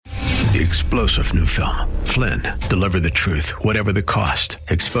The explosive new film, Flynn, deliver the truth, whatever the cost,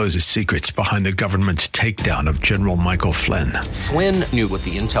 exposes secrets behind the government's takedown of General Michael Flynn. Flynn knew what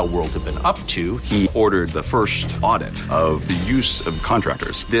the intel world had been up to. He ordered the first audit of the use of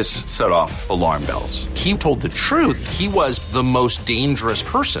contractors. This set off alarm bells. He told the truth. He was the most dangerous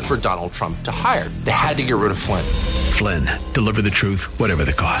person for Donald Trump to hire. They had to get rid of Flynn. Flynn, deliver the truth, whatever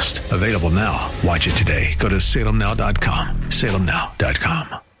the cost. Available now. Watch it today. Go to salemnow.com.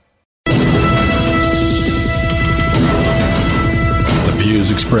 salemnow.com. The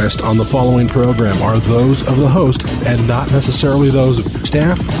views expressed on the following program are those of the host and not necessarily those of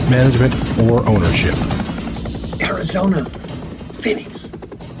staff, management, or ownership. Arizona, Phoenix.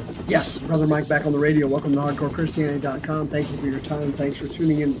 Yes, Brother Mike back on the radio. Welcome to HardcoreChristianity.com. Thank you for your time. Thanks for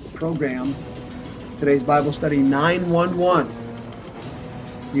tuning in to the program. Today's Bible study 911.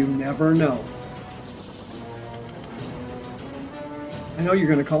 You never know. I know you're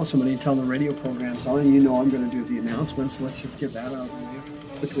going to call somebody and tell them the radio program's on, and you know I'm going to do the announcements. Let's just get that out of the way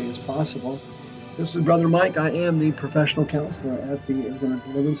as quickly as possible. This is Brother Mike. I am the professional counselor at the Arizona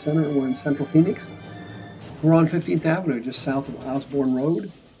Deliverance Center. We're in Central Phoenix. We're on 15th Avenue, just south of Osborne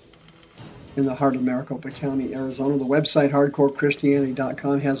Road, in the heart of Maricopa County, Arizona. The website,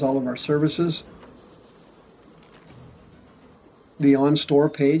 HardcoreChristianity.com, has all of our services. The on-store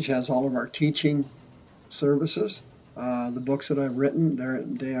page has all of our teaching services. The books that I've written,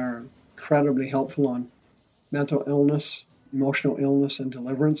 they are incredibly helpful on mental illness, emotional illness, and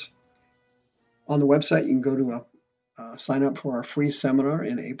deliverance. On the website, you can go to sign up for our free seminar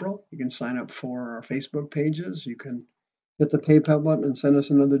in April. You can sign up for our Facebook pages. You can hit the PayPal button and send us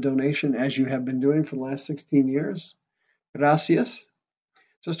another donation, as you have been doing for the last 16 years. Gracias.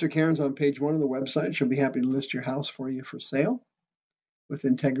 Sister Karen's on page 1 of the website. She'll be happy to list your house for you for sale with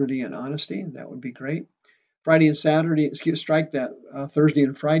integrity and honesty. That would be great. Friday and Saturday, Thursday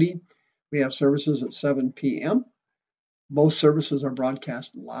and Friday, we have services at 7 p.m. Both services are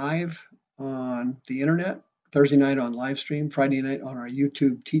broadcast live on the internet. Thursday night on live stream, Friday night on our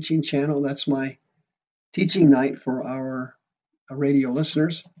YouTube teaching channel. That's my teaching night for our radio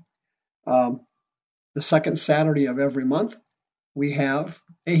listeners. The second Saturday of every month, we have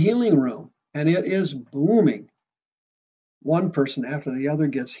a healing room, and it is booming. One person after the other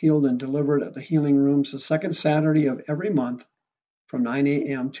gets healed and delivered at the healing rooms the second Saturday of every month from 9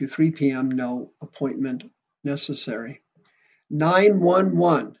 a.m. to 3 p.m. No appointment necessary.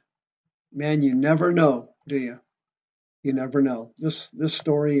 911. Man, you never know, do you? You never know. This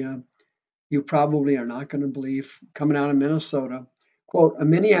story you probably are not going to believe, coming out of Minnesota. Quote, a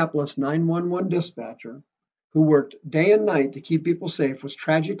Minneapolis 911 dispatcher who worked day and night to keep people safe was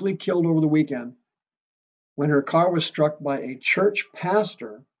tragically killed over the weekend when her car was struck by a church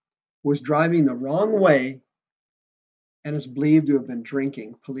pastor who was driving the wrong way and is believed to have been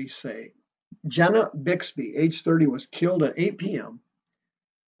drinking, police say. Jenna Bixby, age 30, was killed at 8 p.m.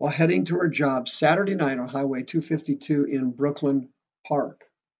 while heading to her job Saturday night on Highway 252 in Brooklyn Park.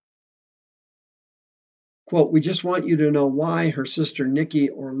 Quote, we just want you to know why, her sister Nikki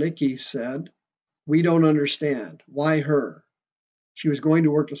Orlicki said. We don't understand. Why her? She was going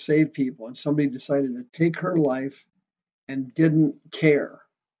to work to save people, and somebody decided to take her life and didn't care,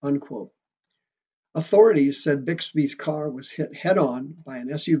 unquote. Authorities said Bixby's car was hit head-on by an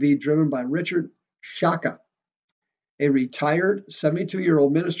SUV driven by Richard Shaka, a retired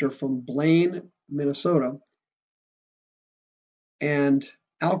 72-year-old minister from Blaine, Minnesota, and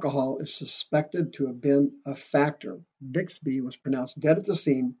alcohol is suspected to have been a factor. Bixby was pronounced dead at the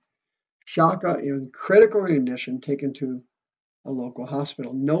scene. Shaka, in critical condition, taken to a local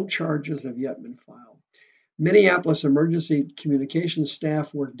hospital. No charges have yet been filed. Minneapolis emergency communications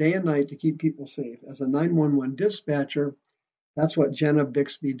staff work day and night to keep people safe. As a 911 dispatcher, that's what Jenna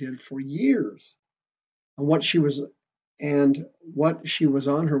Bixby did for years. And what she was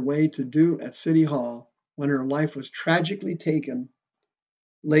on her way to do at City Hall when her life was tragically taken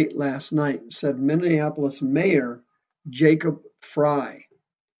late last night, said Minneapolis Mayor Jacob Fry.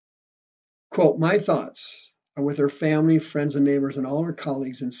 Quote, my thoughts are with her family, friends, and neighbors, and all her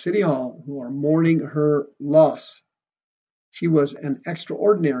colleagues in City Hall who are mourning her loss. She was an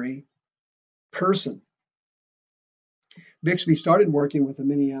extraordinary person. Bixby started working with the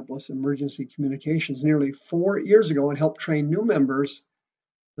Minneapolis Emergency Communications nearly 4 years ago and helped train new members,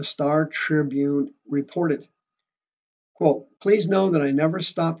 the Star Tribune reported. Quote, please know that I never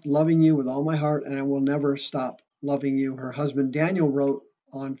stopped loving you with all my heart, and I will never stop loving you, her husband Daniel wrote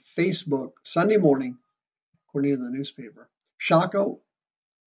on Facebook Sunday morning, according to the newspaper. Shaka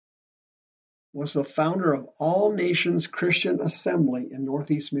was the founder of All Nations Christian Assembly in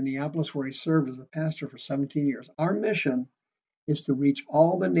Northeast Minneapolis, where he served as a pastor for 17 years. Our mission is to reach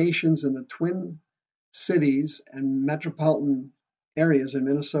all the nations in the Twin Cities and metropolitan areas in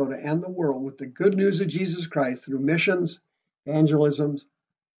Minnesota and the world with the good news of Jesus Christ through missions, evangelism,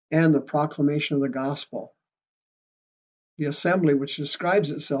 and the proclamation of the gospel. The Assembly, which describes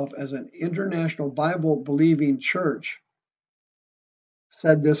itself as an international Bible-believing church,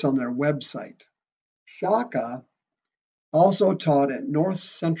 said this on their website. Shaka also taught at North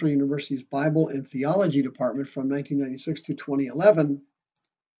Central University's Bible and Theology Department from 1996 to 2011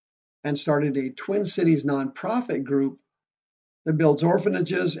 and started a Twin Cities nonprofit group that builds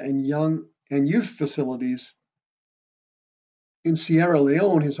orphanages and young and youth facilities in Sierra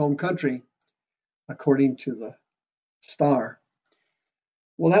Leone, his home country, according to the Star.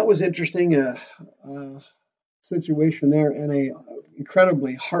 Well, that was interesting, situation there, and a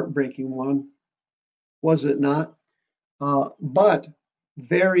incredibly heartbreaking one, was it not? But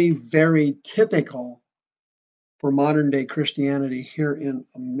very, very typical for modern day Christianity here in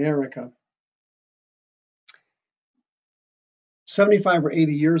America. 75 or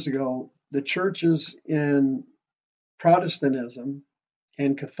 80 years ago, the churches in Protestantism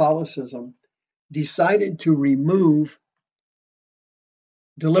and Catholicism decided to remove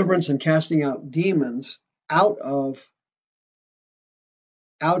deliverance and casting out demons out of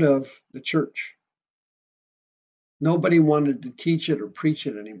the church. Nobody wanted to teach it or preach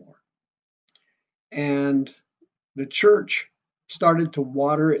it anymore. And the church started to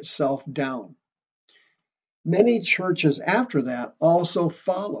water itself down. Many churches after that also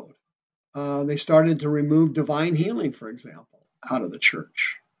followed. They started to remove divine healing, for example, out of the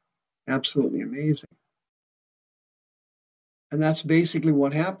church. Absolutely amazing. And that's basically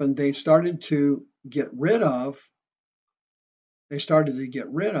what happened. They started to get rid of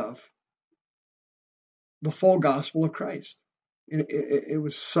the full gospel of Christ. It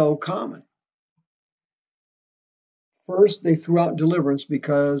was so common. First, they threw out deliverance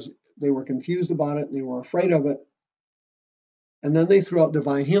because they were confused about it, they were afraid of it. And then they threw out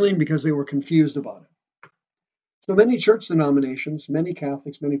divine healing because they were confused about it. So many church denominations, many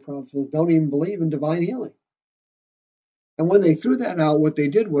Catholics, many Protestants don't even believe in divine healing. And when they threw that out, what they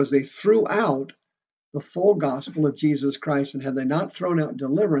did was they threw out the full gospel of Jesus Christ. And had they not thrown out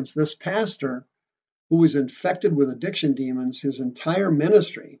deliverance, this pastor, who was infected with addiction demons, his entire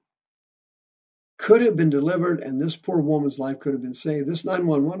ministry could have been delivered, and this poor woman's life could have been saved. This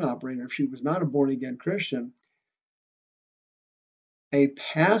 911 operator, if she was not a born-again Christian, a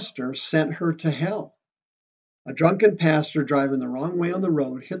pastor sent her to hell. A drunken pastor driving the wrong way on the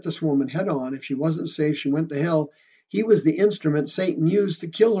road hit this woman head on. If she wasn't saved, she went to hell. He was the instrument Satan used to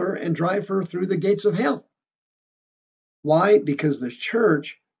kill her and drive her through the gates of hell. Why? Because the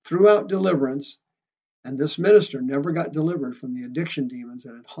church threw out deliverance, and this minister never got delivered from the addiction demons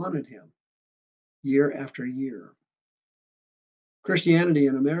that had haunted him year after year. Christianity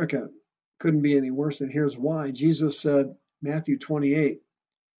in America couldn't be any worse, and here's why. Jesus said, Matthew 28,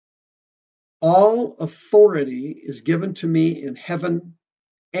 all authority is given to me in heaven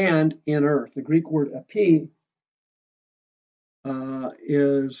and in earth. The Greek word epi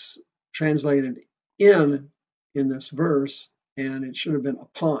is translated in this verse, and it should have been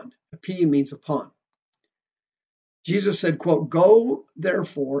upon. Epi means upon. Jesus said, quote, go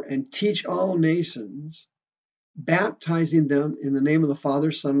therefore and teach all nations, baptizing them in the name of the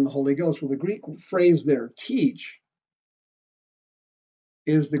Father, Son, and the Holy Ghost. Well, the Greek phrase there, teach,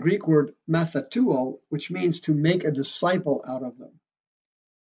 is the Greek word mathatuo, which means to make a disciple out of them.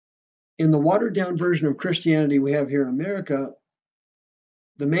 In the watered-down version of Christianity we have here in America,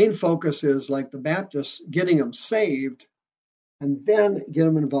 the main focus is, like the Baptists, getting them saved and then get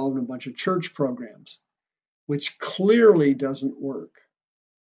them involved in a bunch of church programs, which clearly doesn't work.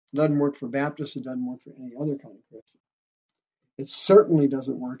 It doesn't work for Baptists. It doesn't work for any other kind of Christian. It certainly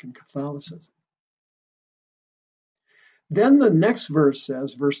doesn't work in Catholicism. Then the next verse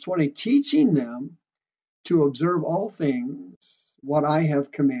says, verse 20, teaching them to observe all things what I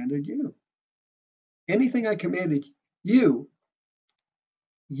have commanded you. Anything I commanded you,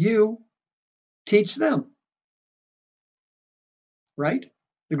 you teach them. Right?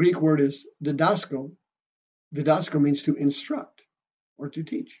 The Greek word is didasko. Didasko means to instruct or to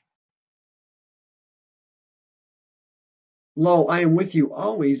teach. Lo, I am with you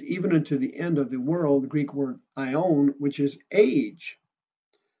always, even unto the end of the world, the Greek word aion, which is age.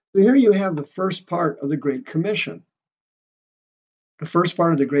 So here you have the first part of the Great Commission. The first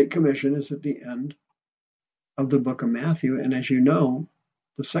part of the Great Commission is at the end of the book of Matthew, and as you know,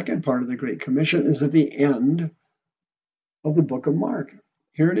 the second part of the Great Commission is at the end of the book of Mark.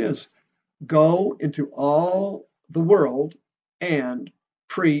 Here it is. Go into all the world and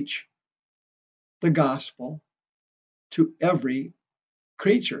preach the gospel to every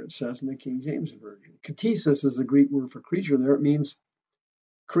creature, it says in the King James Version. Katesis is the Greek word for creature there. It means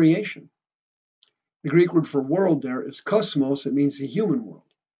creation. The Greek word for world there is kosmos. It means the human world.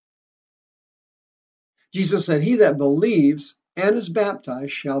 Jesus said, he that believes and is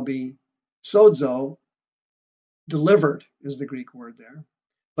baptized shall be sozo, delivered is the Greek word there.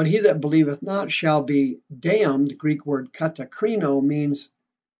 But he that believeth not shall be damned. Greek word katakrino means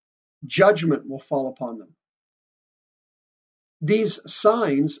judgment will fall upon them. These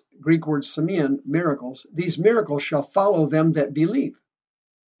signs, Greek word semeion, miracles, these miracles shall follow them that believe.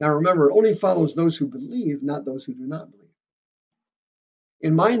 Now remember, it only follows those who believe, not those who do not believe.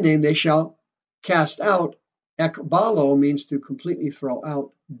 In my name they shall cast out. Ekbalo means to completely throw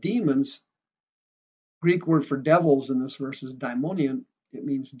out. Demons, Greek word for devils in this verse is daimonion. It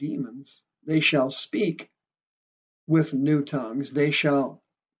means demons. They shall speak with new tongues. They shall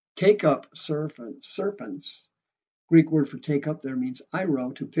take up serpents. Greek word for take up there means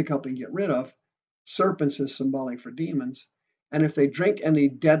airo, to pick up and get rid of. Serpents is symbolic for demons. And if they drink any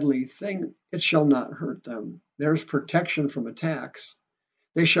deadly thing, it shall not hurt them. There's protection from attacks.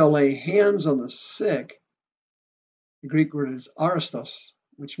 They shall lay hands on the sick. The Greek word is aristos,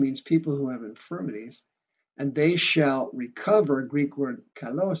 which means people who have infirmities. And they shall recover, Greek word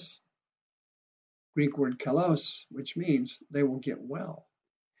kalos, which means they will get well.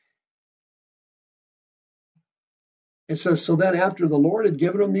 It says, so then after the Lord had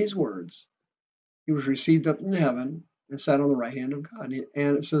given him these words, he was received up into heaven and sat on the right hand of God.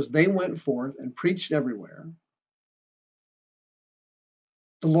 And it says, they went forth and preached everywhere,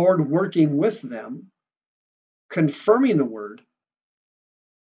 the Lord working with them, confirming the word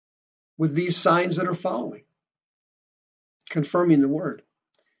with these signs that are following. Confirming the word.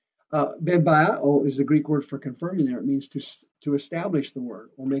 Bebao is the Greek word for confirming there. It means to establish the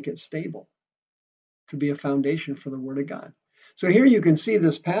word or make it stable, to be a foundation for the word of God. So here you can see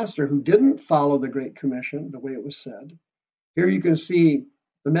this pastor who didn't follow the Great Commission the way it was said. Here you can see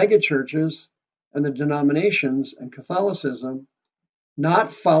the megachurches and the denominations and Catholicism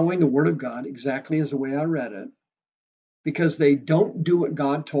not following the word of God exactly as the way I read it, because they don't do what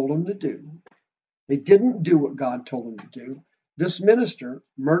God told them to do. They didn't do what God told them to do. This minister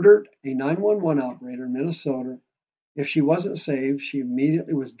murdered a 911 operator in Minnesota. If she wasn't saved, she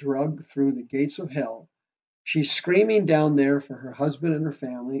immediately was dragged through the gates of hell. She's screaming down there for her husband and her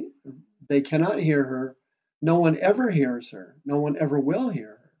family. They cannot hear her. No one ever hears her. No one ever will hear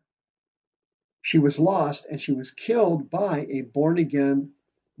her. She was lost, and she was killed by a born-again,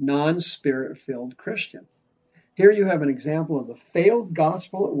 non-spirit-filled Christian. Here you have an example of the failed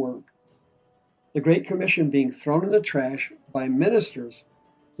gospel at work, the Great Commission being thrown in the trash by ministers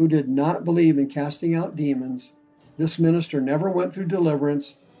who did not believe in casting out demons. This minister never went through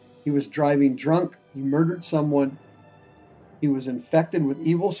deliverance. He was driving drunk. He murdered someone. He was infected with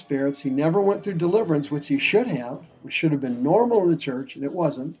evil spirits. He never went through deliverance, which he should have, which should have been normal in the church, and it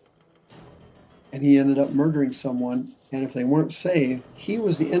wasn't. And he ended up murdering someone. And if they weren't saved, he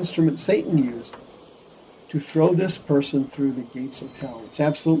was the instrument Satan used to throw this person through the gates of hell. It's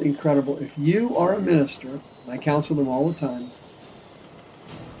absolutely incredible. If you are a minister, and I counsel them all the time,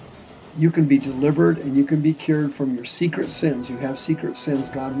 you can be delivered and you can be cured from your secret sins. You have secret sins.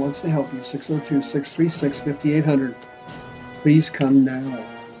 God wants to help you. 602-636-5800. Please come now.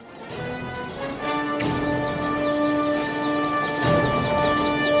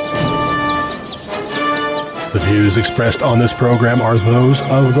 The views expressed on this program are those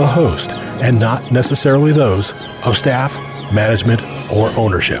of the host and not necessarily those of staff, management, or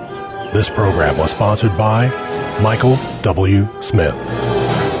ownership. This program was sponsored by Michael W. Smith.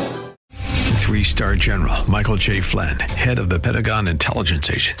 3-star General Michael J. Flynn, head of the Pentagon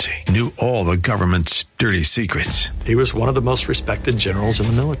Intelligence Agency, knew all the government's dirty secrets. He was one of the most respected generals in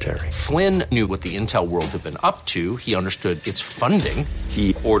the military. Flynn knew what the intel world had been up to. He understood its funding.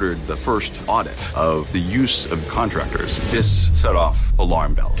 He ordered the first audit of the use of contractors. This set off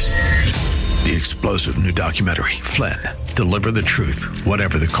alarm bells. The explosive new documentary, Flynn, Deliver the Truth,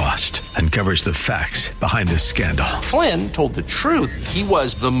 Whatever the Cost, uncovers the facts behind this scandal. Flynn told the truth. He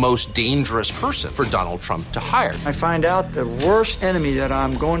was the most dangerous person for Donald Trump to hire. I find out the worst enemy that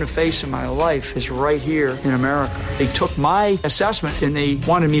I'm going to face in my life is right here in America. They took my assessment and they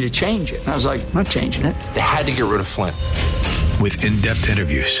wanted me to change it. And I was like, I'm not changing it. They had to get rid of Flynn. With in-depth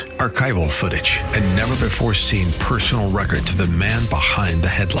interviews, archival footage, and never-before-seen personal records of the man behind the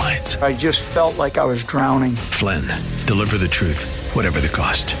headlines. I just felt like I was drowning. Flynn, Deliver the Truth, Whatever the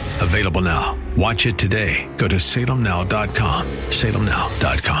Cost. Available now. Watch it today. Go to salemnow.com.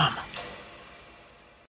 salemnow.com.